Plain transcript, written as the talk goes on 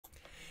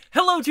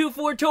Hello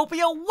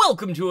 24topia,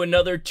 welcome to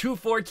another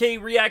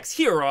 24K Reacts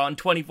here on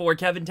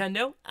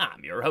 24Kevintendo.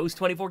 I'm your host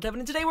 24Kevin,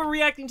 and today we're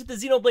reacting to the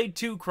Xenoblade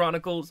 2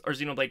 Chronicles, or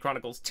Xenoblade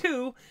Chronicles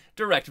 2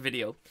 direct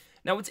video.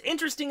 Now what's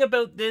interesting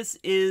about this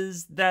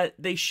is that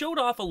they showed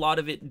off a lot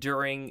of it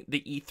during the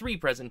E3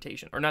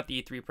 presentation, or not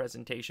the E3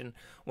 presentation,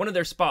 one of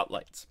their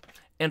spotlights.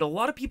 And a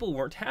lot of people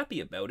weren't happy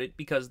about it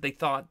because they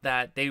thought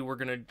that they were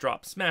going to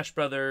drop Smash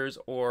Brothers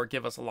or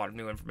give us a lot of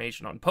new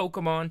information on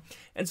Pokemon.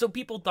 And so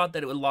people thought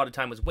that a lot of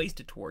time was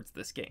wasted towards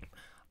this game.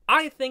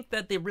 I think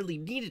that they really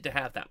needed to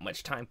have that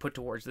much time put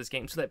towards this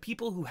game so that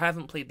people who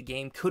haven't played the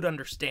game could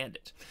understand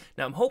it.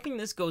 Now I'm hoping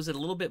this goes a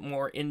little bit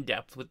more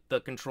in-depth with the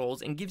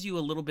controls and gives you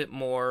a little bit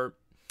more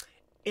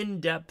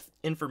in-depth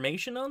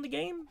information on the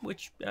game,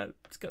 which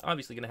it's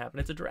obviously going to happen.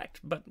 It's a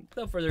direct. But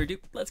without further ado,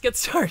 let's get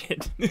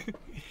started.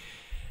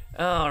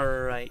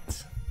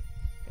 Alright.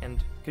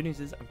 And good news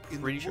is, I'm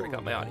pretty sure I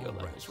got my audio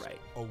levels right.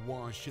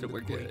 Awash in the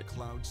great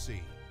cloud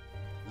sea.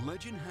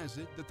 Legend has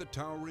it that the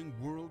towering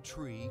world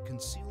tree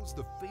conceals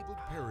the fabled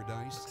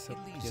paradise So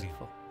Elysium.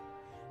 beautiful.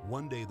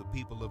 One day the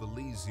people of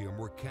Elysium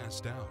were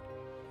cast out,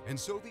 and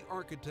so the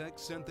architect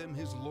sent them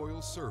his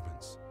loyal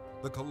servants,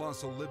 the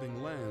colossal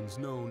living lands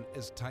known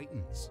as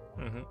Titans.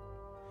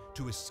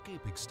 To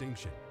escape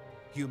extinction,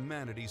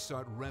 humanity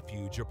sought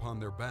refuge upon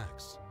their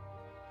backs.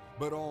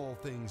 But all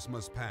things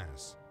must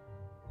pass,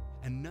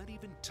 and not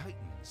even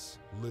Titans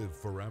live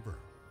forever.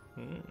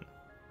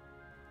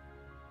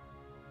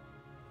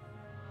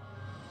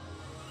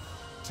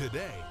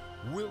 Today,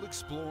 we'll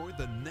explore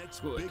the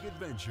next big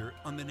adventure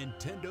on the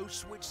Nintendo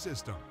Switch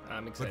system.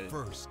 I'm excited.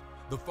 But first,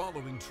 the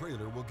following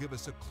trailer will give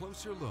us a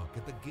closer look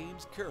at the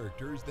game's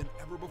characters than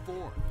ever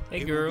before.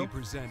 Hey, it girl. will be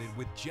presented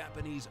with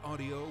Japanese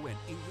audio and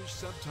English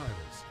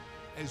subtitles,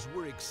 as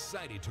we're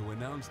excited to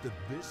announce that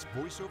this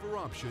voiceover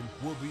option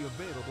will be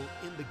available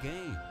in the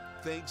game,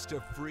 thanks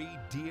to free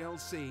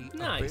DLC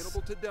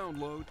available to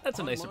download. That's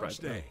a on nice launch surprise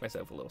to day. make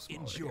myself a little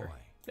smaller. Enjoy. Here.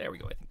 There we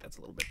go. I think that's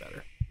a little bit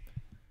better.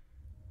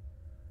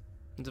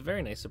 It's a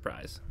very nice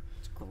surprise.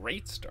 It's a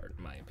great start,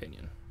 in my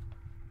opinion.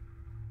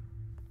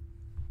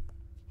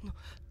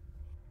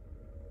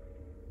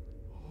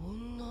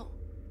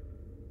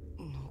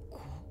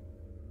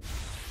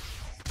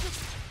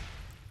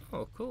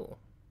 Oh, cool.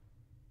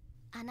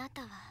 あな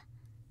たは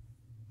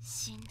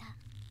死んだ。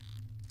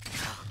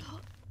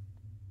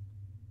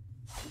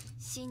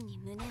真に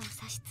胸を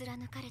差し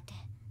貫かれて。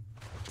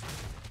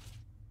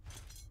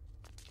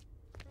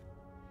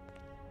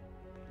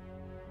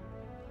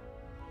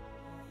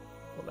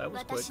Well, that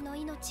was quick. 私の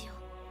命を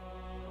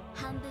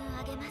半分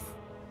あげます。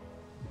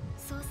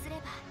そうすれ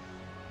ば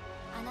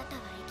あなた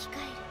は生き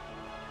返る。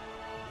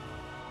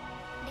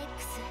レッ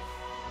クス、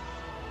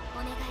お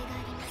願いがあ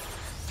りま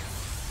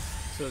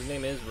す。 So his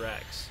name is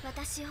Rex.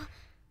 私を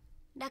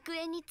楽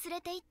園に連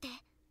れて行って。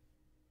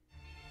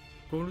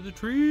 Go to the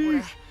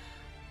tree.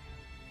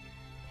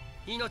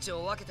 命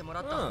を分けても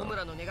らったホム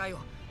ラの願いを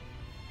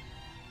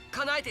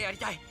叶えてやり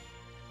たい。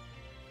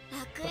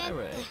楽園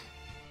って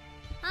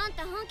あん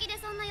た本気で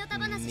そんなヨタ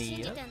話信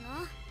じてんの？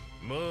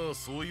まあ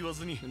そう言わ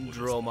ずに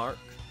Draw mark.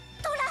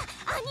 ト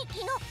ラ兄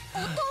貴のお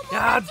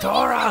友 Ah, 達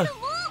Dora!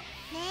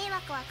 迷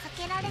惑はか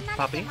けられ慣れ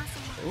Puppy? てま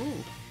すもん。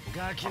 Ooh.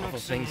 ガキのく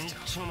せに一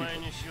丁前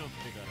にしようっ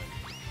てか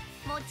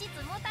ら持ち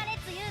つ持たれ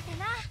つ言うて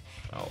な。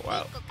 Oh, 一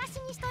wow. 個貸し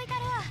にしといた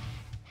るわ。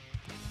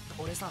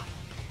俺さ、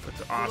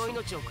 That's この awesome.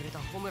 命をくれた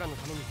ホムラの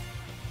ために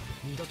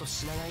二度と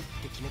死なないっ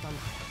て決めたん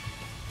だ。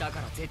だか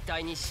ら絶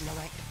対に死な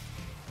ない。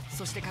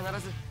そして必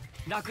ず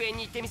楽園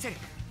に行ってみせる。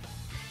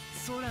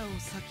空を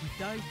裂き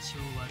大地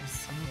を割る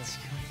その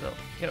力 So,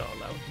 get all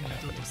out. 二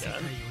度と世界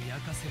を焼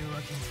かせる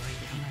わけにはい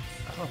かな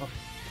い。 Oh,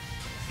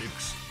 レッ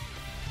クス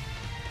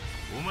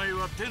お前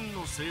は天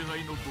の聖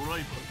杯のドラ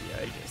イバ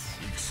yeah, I guess.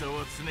 ー戦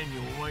は常に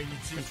お前に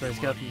つい That's て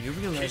nice, 回 Captain. り You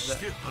realize 決し that?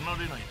 て離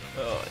れない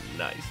Oh,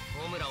 nice.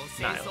 ホムラを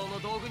戦争の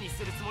道具に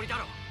するつもりだ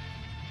ろ。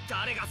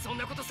誰がそん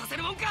なことさせ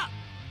るもんか。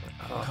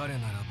 Oh, 彼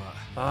なら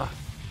ば ah,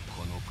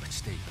 この朽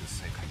ちていく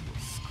世界を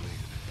救え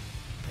る。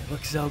 it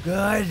looks so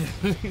good.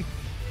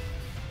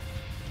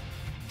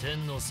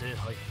 天の聖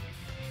杯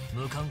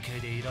無関係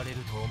でいられる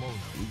と思うな。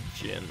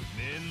 Jin.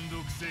 めん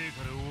どくせえ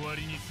から終わ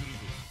りにする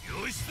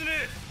ぞ。義経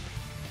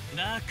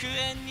楽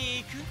園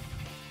に行く？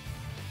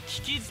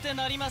聞き捨て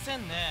なりませ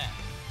んね。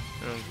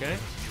 Okay. には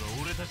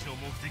俺たちの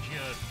目的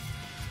がある。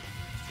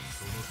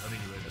そのため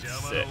には邪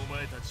魔なお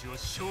前たちを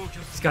消去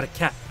He's する。 got a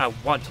cat. I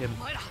want him. お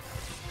前ら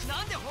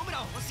なんでホム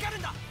ラを欲しがる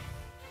んだ。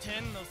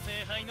天の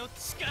聖杯の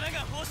力が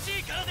欲し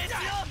いからですよ。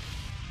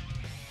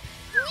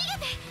逃げ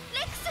て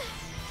レックス。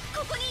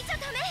ここにいちゃ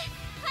ダメ。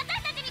私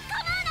たちに構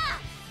う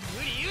な。無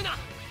理言うな。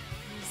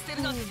見捨て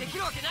るなんてでき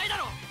るわけないだ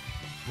ろ。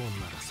ボン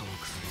ならその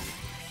薬を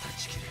断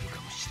ち切れる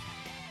かもしれな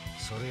い。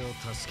それを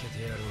助け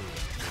てやるのが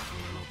僕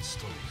の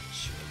務めと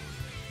注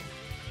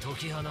文。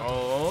解き放と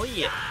Oh,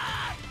 yeah.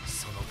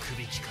 その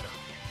首輝から。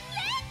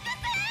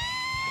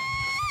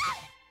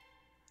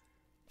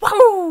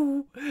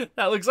 Woo!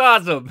 That looks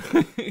awesome.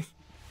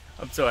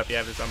 I'm so happy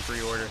I have this on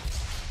pre-order.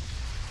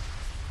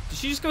 Did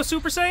she just go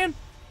Super Saiyan?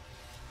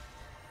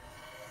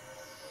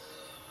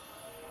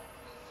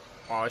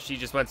 Oh, she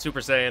just went Super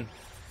Saiyan.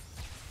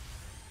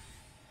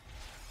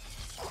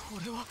 こ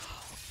れは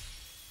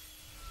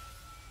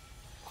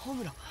ホ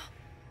ムラ。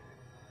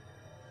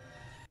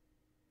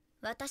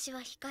私は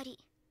光。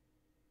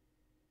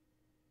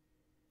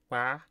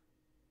 Wow.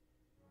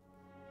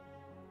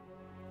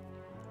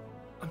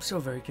 I'm so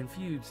very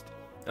confused.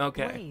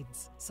 Okay.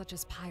 Blades, such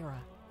as Pyra,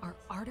 are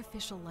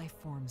artificial life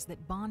forms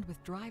that bond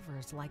with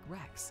drivers like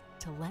Rex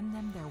to lend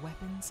them their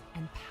weapons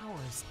and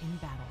powers in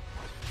battle.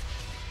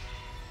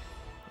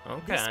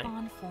 Okay. This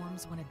bond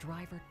forms when a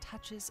driver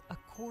touches a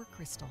core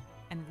crystal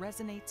and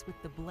resonates with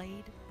the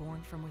blade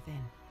born from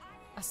within.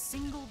 A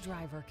single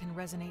driver can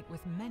resonate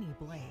with many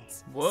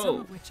blades, Whoa. some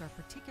of which are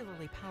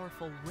particularly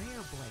powerful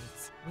rare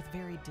blades with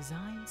varied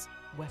designs,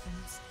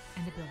 weapons,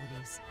 and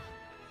abilities.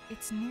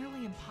 It's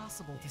nearly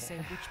impossible to say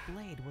which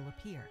blade will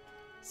appear.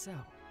 So,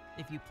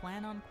 if you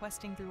plan on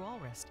questing through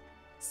Alrest,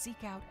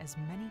 seek out as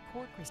many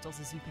core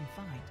crystals as you can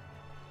find.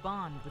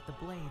 Bond with the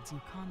blades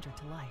you conjure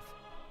to life.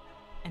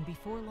 And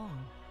before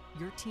long,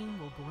 your team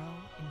will grow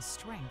in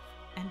strength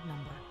and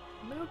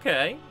number.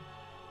 Okay.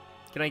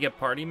 Can I get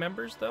party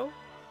members, though?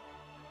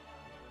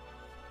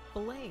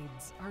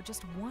 Blades are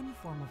just one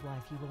form of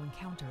life you will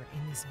encounter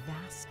in this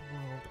vast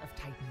world of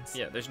Titans.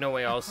 Yeah, there's no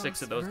way all Across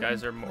 6 of those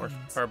guys are verdant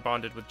plains, are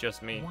bonded with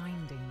just me.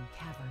 Winding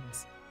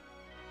caverns,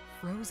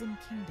 frozen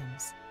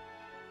kingdoms,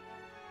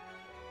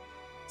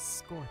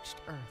 scorched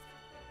earth,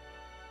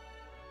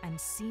 and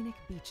scenic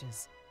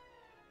beaches.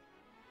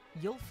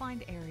 You'll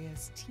find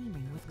areas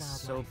teeming with wildlife.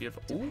 So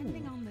beautiful.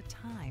 Depending Ooh. on the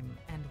time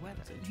and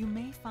weather, you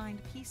may find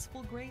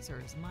peaceful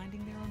grazers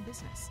minding their own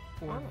business,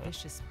 or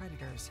vicious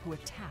predators who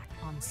attack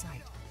on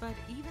sight. But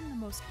even the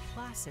most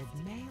placid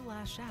may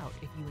lash out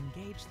if you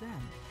engage them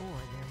or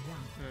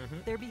their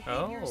young. Their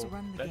behaviors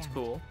run the that's gamut.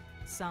 cool.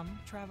 Some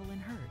travel in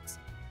herds,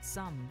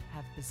 some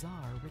have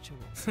bizarre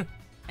rituals,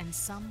 and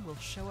some will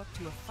show up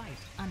to a fight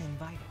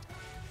uninvited,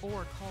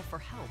 or call for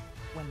help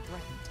when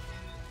threatened.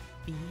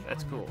 Be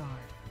That's on cool. your guard.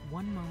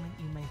 One moment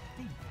you may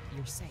think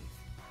you're safe,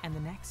 and the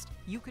next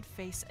you could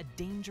face a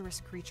dangerous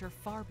creature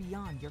far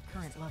beyond your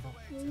current level.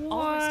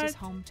 Alrest is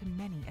home to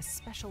many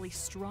especially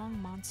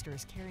strong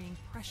monsters carrying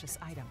precious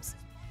items.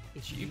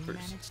 If you Jeepers.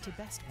 manage to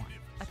best one,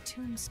 a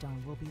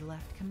tombstone will be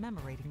left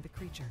commemorating the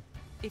creature.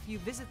 If you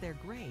visit their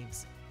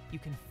graves, you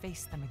can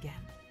face them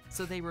again,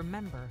 so they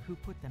remember who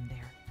put them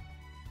there.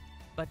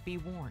 But be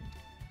warned,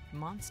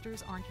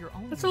 monsters aren't your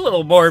only. That's a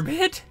little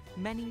morbid.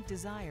 Many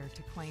desire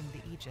to claim the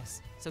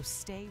Aegis, so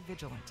stay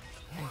vigilant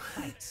and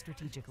fight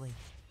strategically.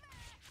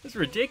 That's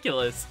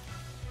ridiculous.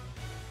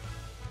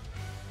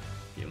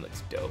 Game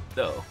looks dope,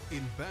 though.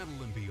 In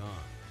Battle and Beyond,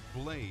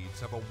 blades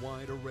have a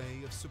wide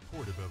array of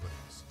support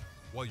abilities.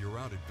 While you're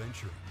out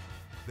adventuring,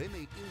 they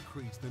may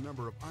increase the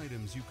number of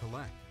items you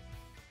collect,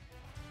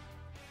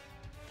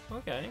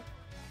 Okay.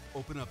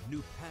 open up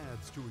new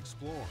paths to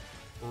explore,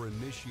 or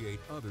initiate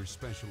other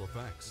special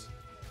effects.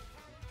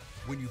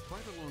 When you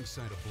fight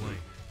alongside a blade,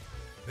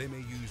 they may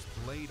use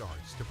blade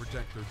arts to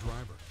protect their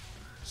driver,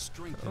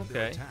 strengthen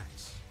their Okay.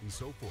 attacks, and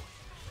so forth.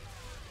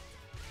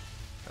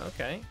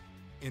 Okay.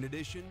 In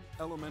addition,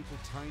 elemental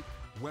type,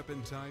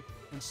 weapon type,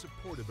 and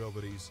support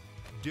abilities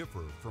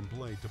differ from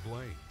blade to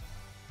blade.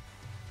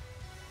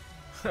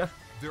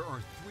 There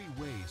are 3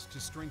 ways to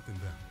strengthen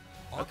them.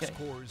 Aux Okay.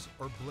 cores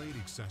are blade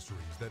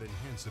accessories that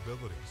enhance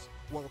abilities,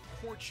 while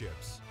core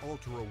chips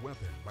alter a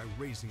weapon by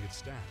raising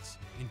its stats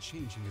and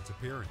changing its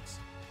appearance.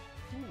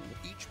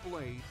 Each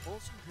blade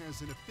also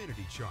has an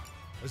affinity chart.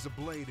 As a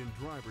blade and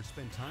driver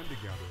spend time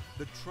together,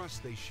 the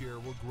trust they share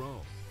will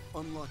grow,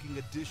 unlocking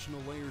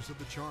additional layers of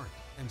the chart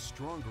and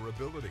stronger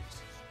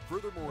abilities.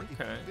 Furthermore, if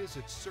Okay. you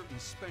visit certain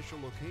special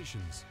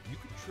locations, you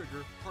can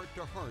trigger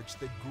heart-to-hearts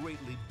that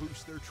greatly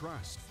boost their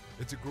trust.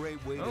 It's a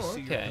great way to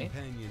see your okay.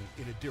 companion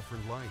in a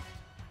different light.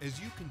 As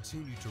you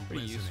continue to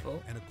Pretty resonate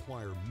useful. and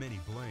acquire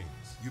many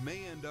blades, you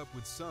may end up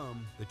with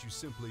some that you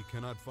simply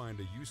cannot find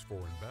a use for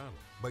in battle.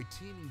 By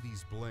teaming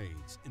these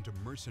blades into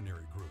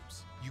mercenary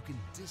groups, you can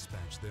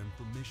dispatch them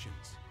for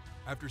missions.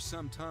 After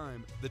some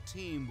time, the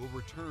team will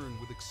return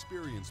with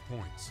experience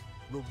points,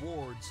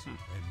 rewards,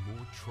 and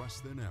more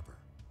trust than ever.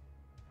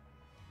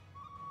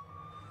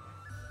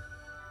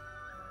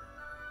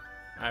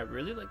 I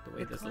really like the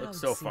way The this looks Cloud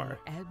so Sea far.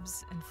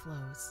 ebbs and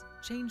flows,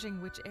 changing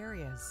which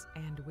areas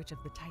and which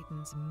of the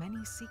Titan's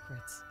many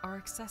secrets are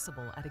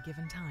accessible at a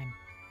given time.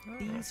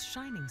 These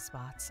shining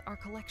spots are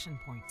collection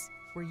points,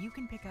 where you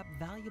can pick up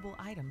valuable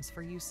items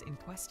for use in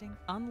questing,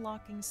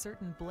 unlocking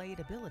certain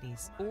blade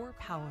abilities, or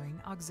powering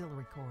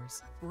auxiliary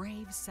cores.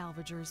 Brave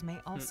salvagers may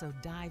also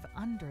dive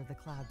under the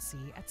Cloud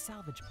Sea at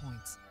salvage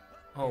points.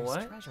 Oh, There's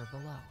what? treasure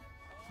below.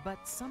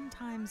 But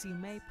sometimes you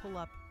may pull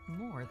up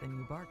more than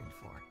you bargained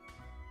for.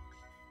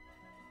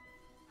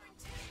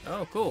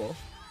 Oh, cool.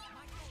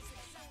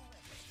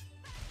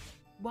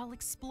 While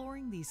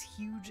exploring these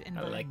huge like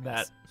environments,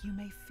 that. you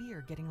may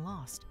fear getting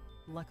lost.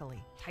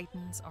 Luckily,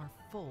 Titans are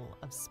full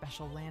of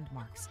special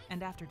landmarks,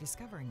 and after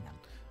discovering them,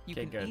 you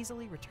Okay, can good.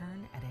 easily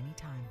return at any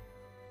time.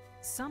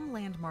 Some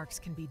landmarks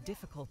can be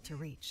difficult to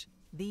reach.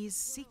 These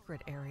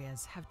secret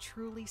areas have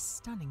truly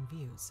stunning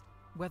views.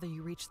 whether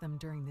you reach them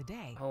during the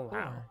day Oh,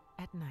 wow. or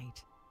at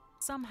night.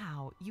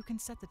 Somehow, you can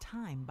set the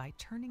time by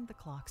turning the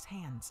clock's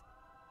hands.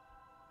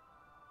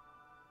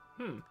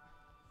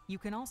 You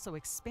can also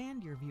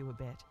expand your view a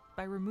bit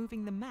by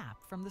removing the map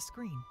from the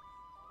screen.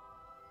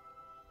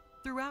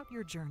 Throughout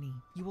your journey,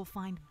 you will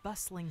find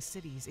bustling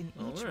cities in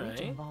each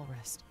region of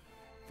Alrest.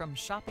 From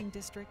shopping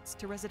districts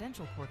to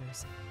residential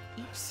quarters,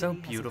 each So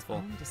city beautiful.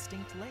 has its own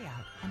distinct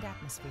layout and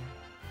atmosphere.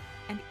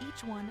 And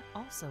each one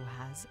also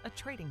has a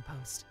trading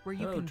post where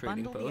you can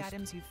trading bundle the post.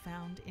 items you've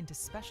found into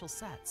special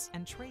sets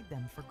and trade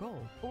them for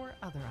gold or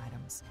other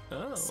items.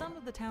 Oh. Some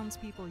of the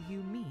townspeople you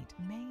meet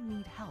may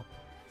need help.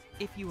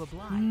 If you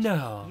oblige,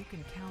 No. you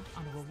can count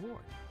on a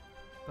reward.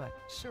 But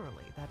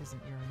surely that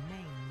isn't your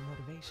main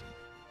motivation,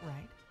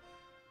 right?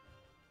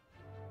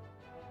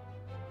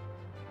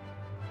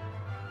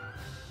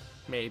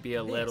 Maybe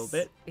a little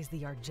This bit. is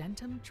the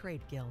Argentum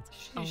Trade Guild.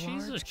 She's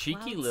a large,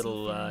 cheeky cloud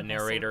little seafaring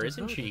narrator, vessel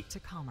isn't she? devoted to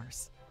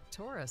commerce.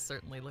 Tora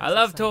certainly looks I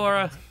love excited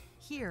Tora. about it.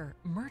 Here,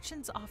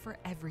 merchants offer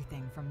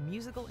everything from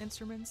musical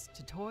instruments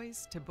to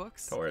toys to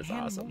books Tora's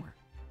and awesome. more.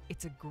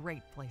 It's a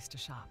great place to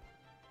shop.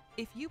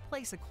 If you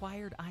place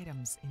acquired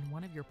items in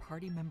one of your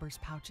party members'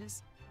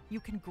 pouches, you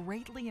can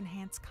greatly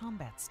enhance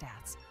combat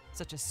stats,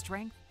 such as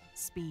strength,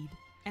 speed,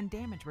 and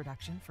damage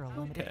reduction for a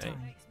limited Okay.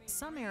 time.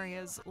 Some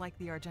areas, like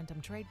the Argentum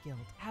Trade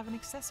Guild, have an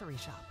accessory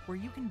shop where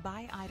you can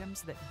buy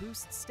items that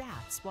boost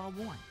stats while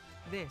worn.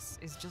 This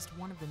is just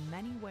one of the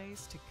many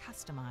ways to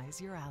customize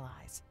your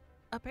allies.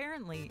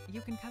 Apparently, you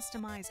can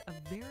customize a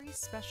very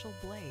special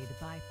blade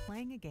by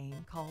playing a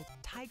game called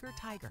Tiger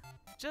Tiger.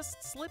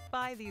 Just slip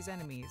by these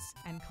enemies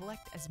and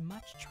collect as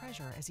much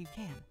treasure as you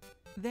can.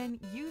 Then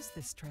use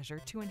this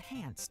treasure to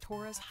enhance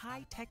Tora's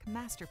high-tech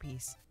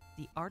masterpiece,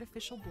 the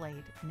artificial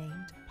blade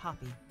named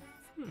Poppy.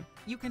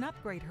 You can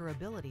upgrade her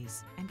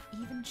abilities and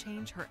even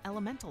change her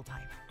elemental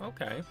type.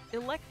 Okay.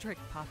 Electric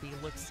Poppy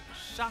looks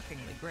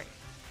shockingly great.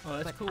 Oh,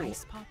 that's but cool.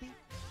 Ice Poppy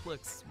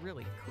looks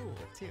really cool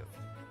too.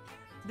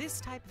 This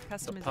type of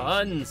customization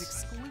puns. is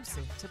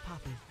exclusive to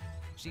Poppy.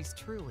 She's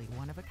truly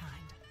one of a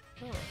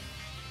kind.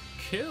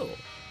 Kill.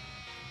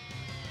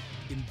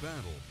 In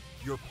battle,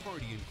 your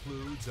party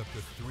includes up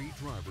to 3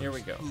 drivers Here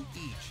we go. who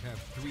each have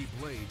 3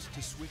 blades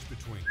to switch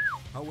between.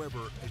 However,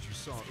 as you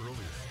saw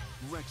earlier,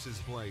 Rex's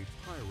blade,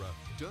 Pyra,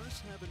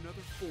 does have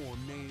another form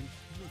named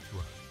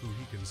Mithra, who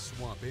he can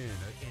swap in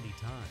at any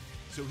time.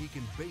 So he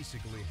can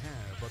basically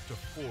have up to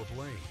 4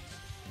 blades.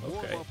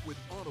 Okay. Warm up with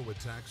auto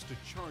attacks to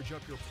charge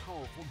up your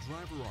powerful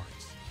driver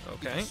arts.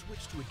 Okay. If you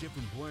switch to a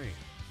different blade,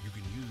 you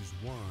can use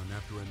one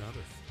after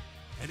another.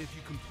 And if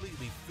you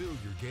completely fill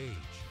your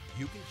gauge,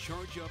 you can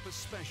charge up a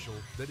special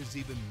that is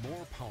even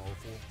more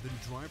powerful than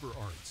driver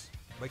arts.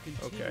 By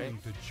continuing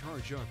to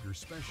charge up your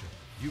special,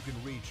 you can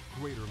reach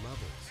greater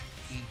levels,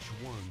 each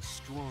one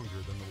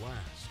stronger than the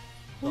last.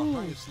 The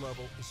highest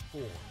level is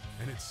 4,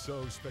 and it's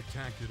so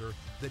spectacular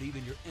that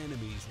even your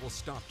enemies will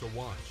stop to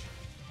watch.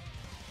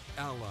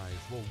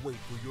 Allies will wait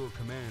for your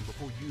command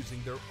before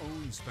using their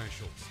own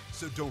specials,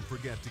 so don't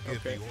forget to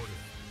give the order.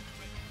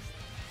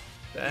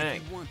 Dang.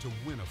 If you want to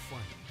win a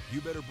fight,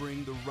 you better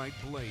bring the right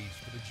blades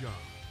for the job.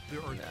 There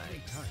are 3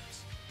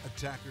 types: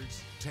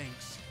 attackers,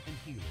 tanks, and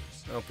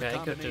healers. Okay,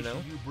 the good to know.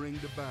 combination you bring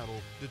to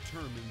battle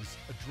determines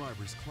a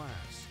driver's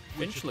class,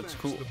 Finch which looks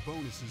affects cool. the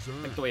bonuses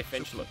earned. Like the way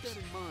Finch so looks. keep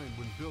that in mind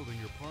when building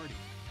your party.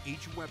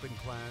 Each weapon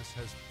class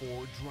has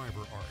 4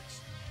 driver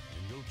arts,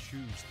 and you'll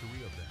choose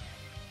 3 of them.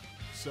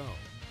 So,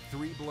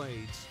 3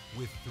 blades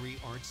with 3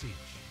 arts each.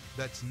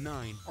 That's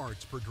 9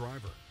 arts per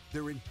driver.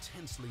 They're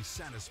intensely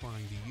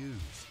satisfying to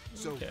use.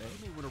 So you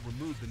may want to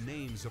remove the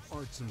names of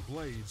arts and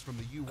blades from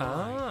the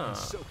UI and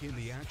soak in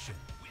the action.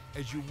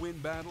 As you win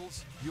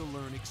battles, you'll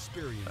learn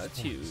experience That's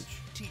points, huge.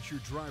 teach your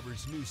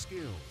drivers new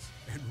skills,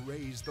 and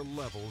raise the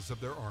levels of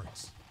their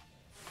arts.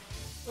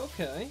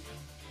 Okay.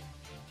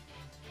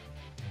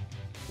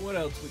 What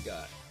else we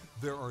got?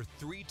 There are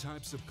 3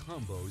 types of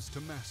combos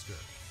to master.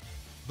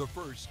 The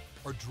first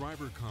are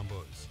driver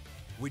combos,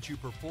 which you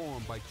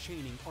perform by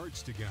chaining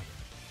arts together.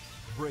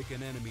 Break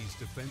an enemy's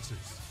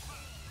defenses,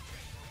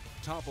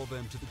 topple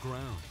them to the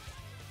ground,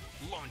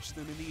 launch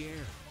them in the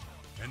air,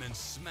 and then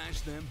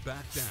smash them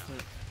back down.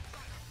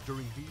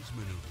 During these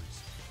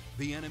maneuvers,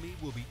 the enemy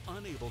will be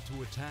unable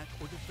to attack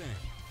or defend,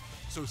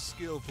 so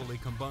skillfully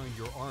combine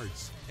your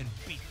arts and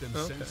beat them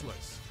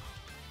senseless.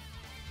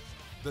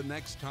 The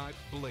next type,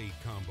 blade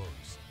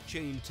combos,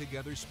 chain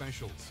together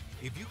specials.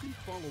 If you can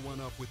follow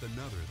one up with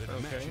another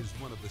that matches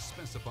one of the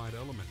specified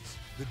elements,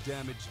 the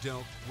damage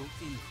dealt will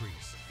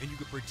increase, and you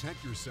can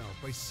protect yourself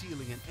by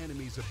sealing an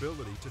enemy's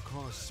ability to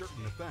cause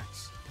certain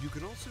effects. You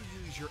can also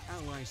use your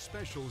ally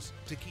specials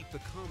to keep the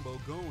combo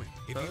going.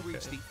 If you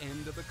reach the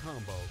end of the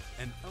combo,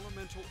 an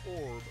elemental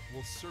orb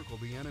will circle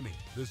the enemy.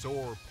 This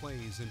orb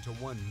plays into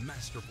one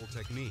masterful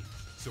technique,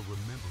 so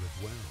remember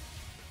it well.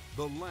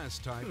 The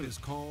last type is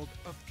called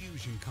a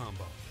fusion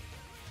combo.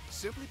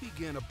 Simply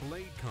begin a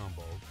blade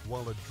combo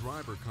while a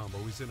driver combo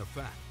is in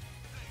effect.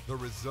 The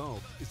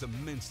result is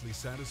immensely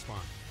satisfying.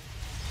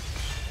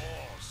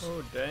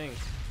 Oh, dang.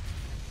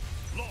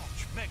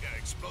 Launch mega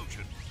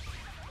explosion.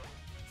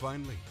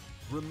 Finally,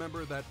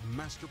 remember that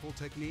masterful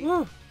technique?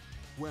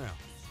 Well,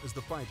 as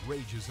the fight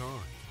rages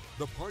on,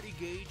 the party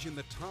gauge in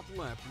the top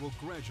left will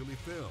gradually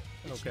fill.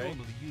 It's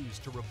normally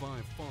used to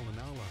revive fallen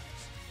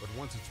allies, but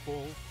once it's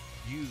full,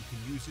 you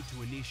can use it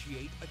to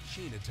initiate a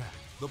chain attack.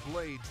 The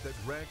blades that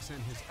Rex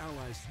and his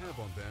allies have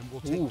on them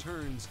will take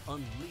turns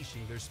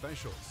unleashing their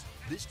specials.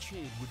 This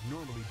chain would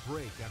normally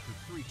break after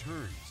 3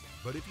 turns,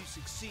 but if you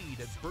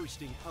succeed at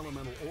bursting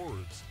elemental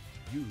orbs,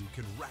 you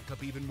can rack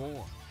up even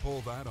more.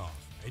 Pull that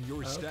off, and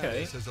your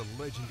status as a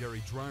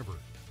legendary driver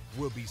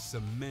will be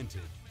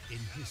cemented in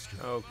history.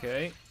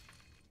 Okay.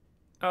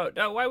 Oh,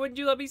 no, why wouldn't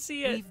you let me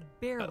see it? We've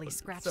barely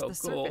scratched the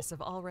surface of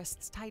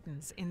Allrest's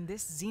Titans in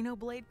this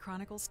Xenoblade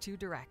Chronicles 2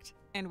 Direct,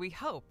 and we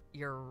hope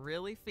you're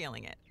really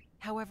feeling it.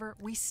 However,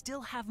 we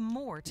still have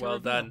more to reveal.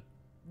 Done.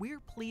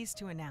 We're pleased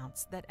to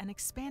announce that an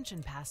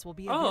expansion pass will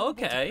be available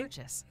to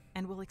purchase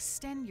and will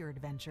extend your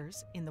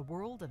adventures in the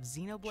world of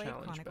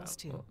Xenoblade Chronicles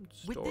 2.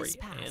 With this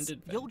pass,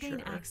 you'll gain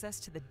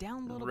access to the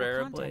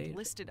downloadable content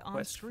listed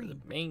on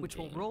screen, which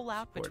will roll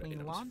out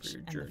between launch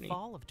and the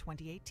fall of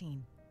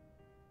 2018.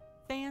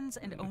 Fans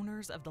and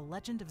owners of The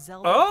Legend of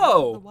Zelda Breath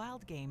of the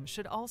Wild game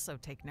should also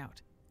take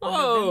note. On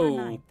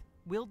November 9th,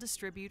 we'll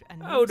distribute a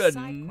new side quest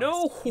in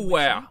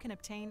which you can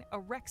obtain a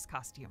Rex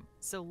costume,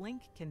 so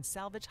Link can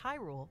salvage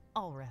Hyrule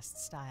Allrest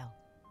style.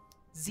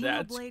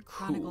 Xenoblade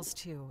Chronicles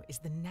 2 is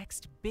the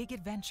next big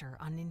adventure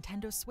on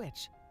Nintendo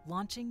Switch,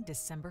 launching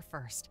December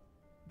 1st.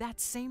 That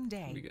same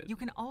day, you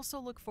can also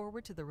look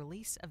forward to the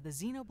release of the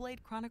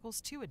Xenoblade Chronicles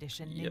 2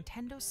 Edition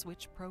Nintendo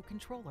Switch Pro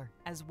controller,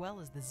 as well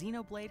as the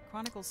Xenoblade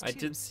Chronicles 2 I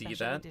did see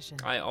Special that. Edition.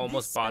 I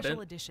almost bought it. This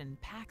special edition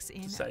packs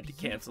in Decided to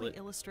cancel it.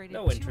 illustrated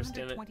No interest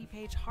in it.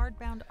 220-page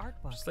hardbound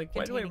art book Just like,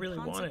 why do I really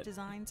want it?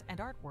 Designs and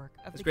artwork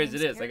of As great as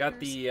it game's is, I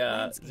got the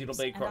characters, Xenoblade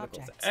landscapes,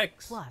 Chronicles and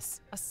X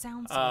plus a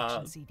sound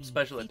selection CD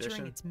special featuring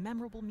edition. its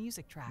memorable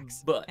music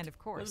tracks, But and of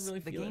course wasn't really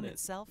the feeling game it.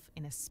 itself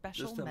in a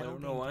special This time I metal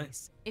don't know why.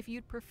 case. If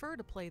you'd prefer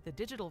to play the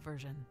digital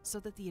version so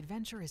that the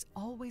adventure is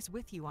always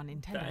with you on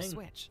Nintendo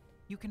Switch,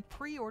 you can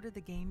pre-order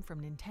the game from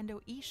Nintendo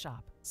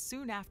eShop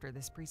soon after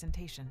this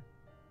presentation.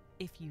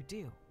 If you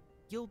do,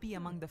 you'll be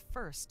among the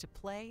first to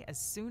play as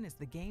soon as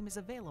the game is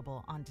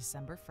available on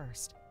December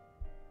 1st.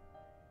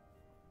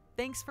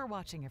 Thanks for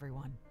watching,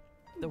 everyone.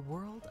 The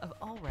world of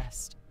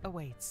Allrest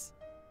awaits.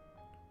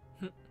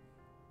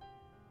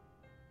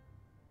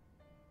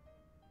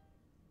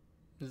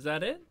 Is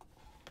that it?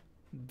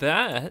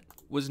 That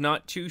was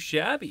not too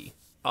shabby.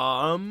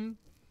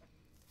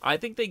 I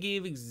think they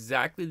gave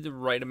exactly the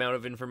right amount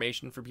of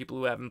information for people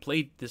who haven't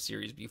played this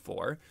series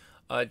before.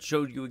 It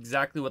showed you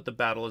exactly what the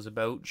battle is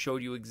about,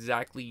 showed you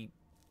exactly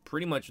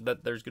pretty much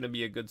that there's going to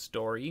be a good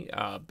story,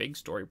 big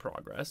story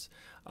progress,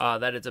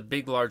 that it's a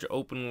big, large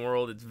open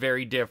world, it's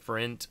very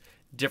different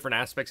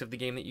aspects of the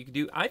game that you can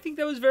do. I think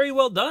that was very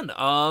well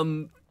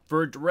done.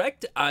 For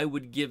Direct, I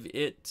would give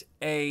it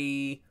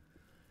a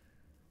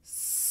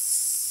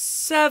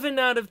 7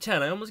 out of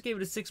 10. I almost gave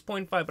it a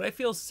 6.5, but I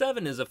feel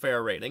 7 is a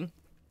fair rating.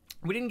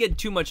 We didn't get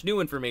too much new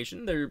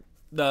information.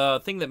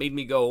 The thing that made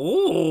me go,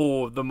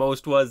 ooh, the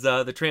most was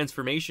the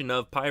transformation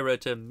of Pyra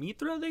to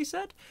Mithra, they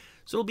said.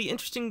 So it'll be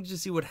interesting to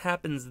see what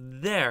happens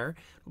there.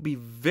 It'll be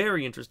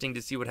very interesting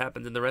to see what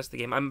happens in the rest of the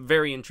game. I'm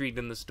very intrigued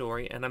in the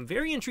story, and I'm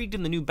very intrigued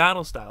in the new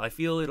battle style. I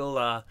feel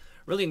it'll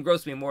really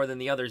engross me more than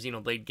the other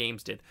Xenoblade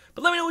games did.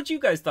 But let me know what you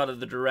guys thought of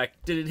the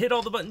Direct. Did it hit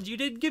all the buttons you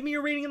did? Give me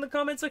your rating in the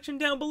comment section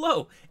down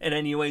below. And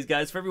anyways,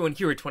 guys, for everyone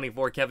here at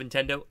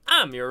 24KevinTendo,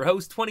 I'm your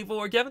host,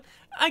 24Kevin.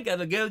 I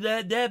gotta go,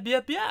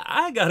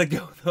 I gotta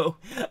go, though.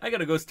 I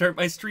gotta go start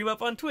my stream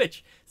up on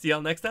Twitch. See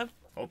y'all next time.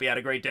 Hope you had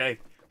a great day.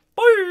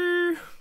 Bye!